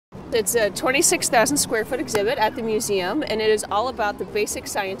It's a 26,000 square foot exhibit at the museum, and it is all about the basic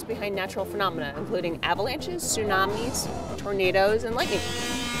science behind natural phenomena, including avalanches, tsunamis, tornadoes, and lightning.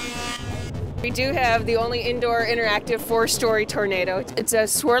 We do have the only indoor interactive 4-story tornado. It's a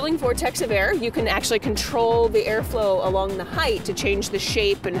swirling vortex of air. You can actually control the airflow along the height to change the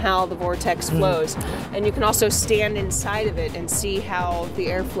shape and how the vortex flows. And you can also stand inside of it and see how the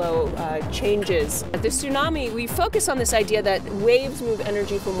airflow changes. The tsunami, we focus on this idea that waves move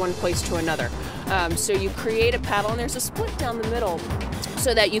energy from one place to another. So you create a paddle, and there's a split down the middle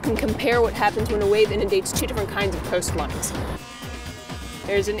so that you can compare what happens when a wave inundates two different kinds of coastlines.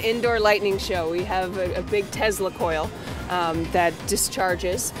 There's an indoor lightning show. We have a big Tesla coil that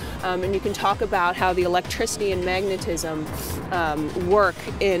discharges, and you can talk about how the electricity and magnetism work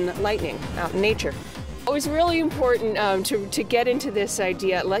in lightning out in nature. It was really important to get into this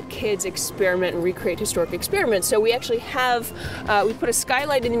idea, let kids experiment and recreate historic experiments. So we actually have, we put a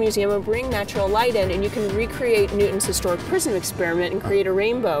skylight in the museum and bring natural light in, and you can recreate Newton's historic prism experiment and create a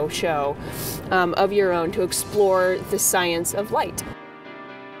rainbow show of your own to explore the science of light.